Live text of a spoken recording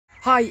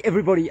Hi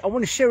everybody, I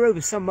want to share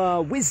over some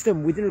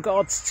wisdom within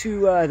regards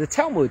to the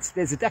Talmud.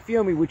 There's a Daf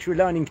Yomi which we're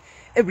learning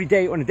every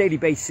day on a daily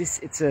basis.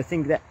 It's a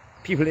thing that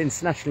people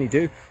internationally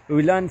do, where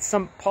we learn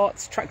some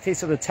parts,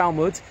 tractates of the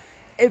Talmud,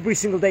 every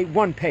single day,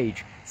 one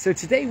page. So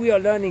today we are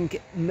learning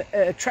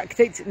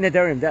tractate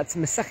Nedarim, that's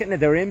Masechet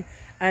Nedarim,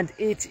 and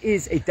it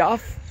is a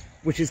Daf,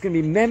 which is going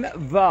to be Mem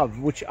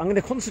Vav, which I'm going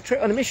to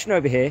concentrate on a mission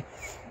over here,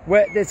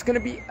 where there's going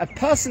to be a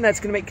person that's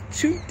going to make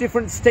two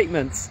different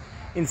statements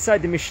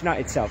inside the Mishnah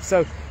itself.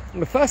 So in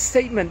the first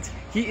statement,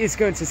 he is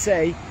going to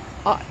say,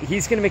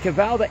 he's going to make a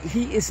vow that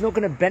he is not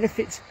going to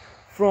benefit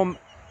from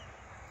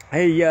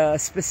a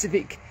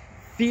specific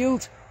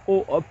field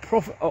or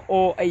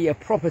a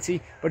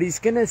property, but he's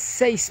going to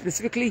say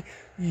specifically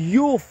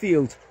your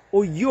field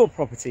or your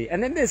property.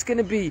 And then there's going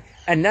to be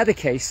another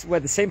case where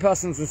the same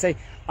person's going to say,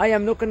 I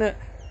am not going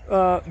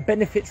to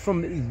benefit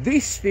from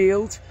this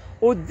field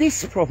or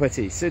this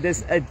property. So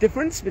there's a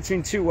difference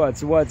between two words,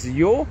 the words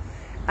your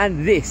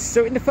and this.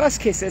 So in the first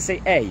case, let's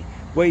say A,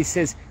 where he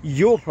says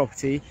your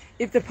property,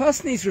 if the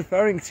person he's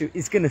referring to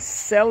is going to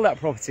sell that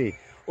property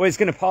or is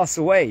going to pass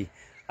away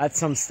at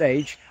some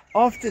stage,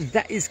 after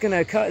that is going to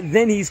occur,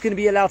 then he's going to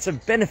be allowed to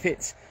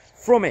benefit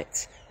from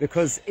it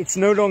because it's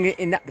no longer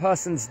in that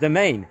person's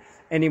domain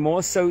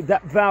anymore. So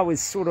that vow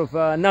is sort of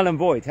null and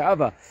void.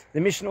 However,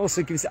 the Mishnah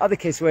also gives the other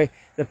case where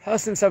the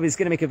person himself is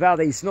going to make a vow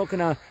that he's not going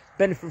to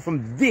benefit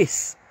from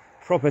this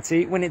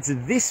property. When it's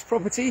this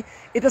property,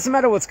 it doesn't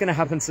matter what's going to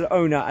happen to the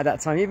owner at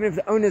that time. Even if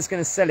the owner is going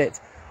to sell it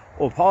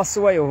or pass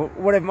away or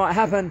whatever might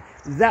happen,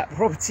 that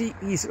property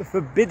is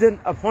forbidden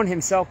upon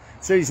himself,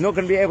 so he's not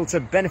going to be able to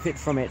benefit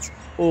from it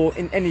or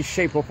in any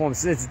shape or form.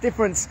 So there's a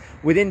difference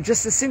within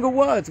just a single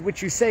word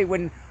which you say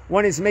when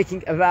one is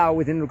making a vow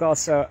within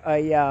regards to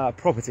a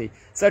property.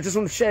 So I just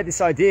want to share this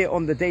idea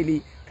on the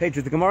daily page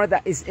of the Gemara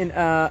that is in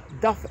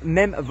Daf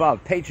Mem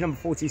Vav, page number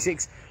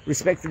 46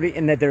 respectively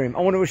in Nederim.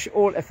 I want to wish you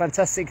all a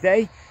fantastic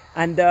day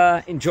and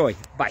enjoy.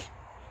 Bye.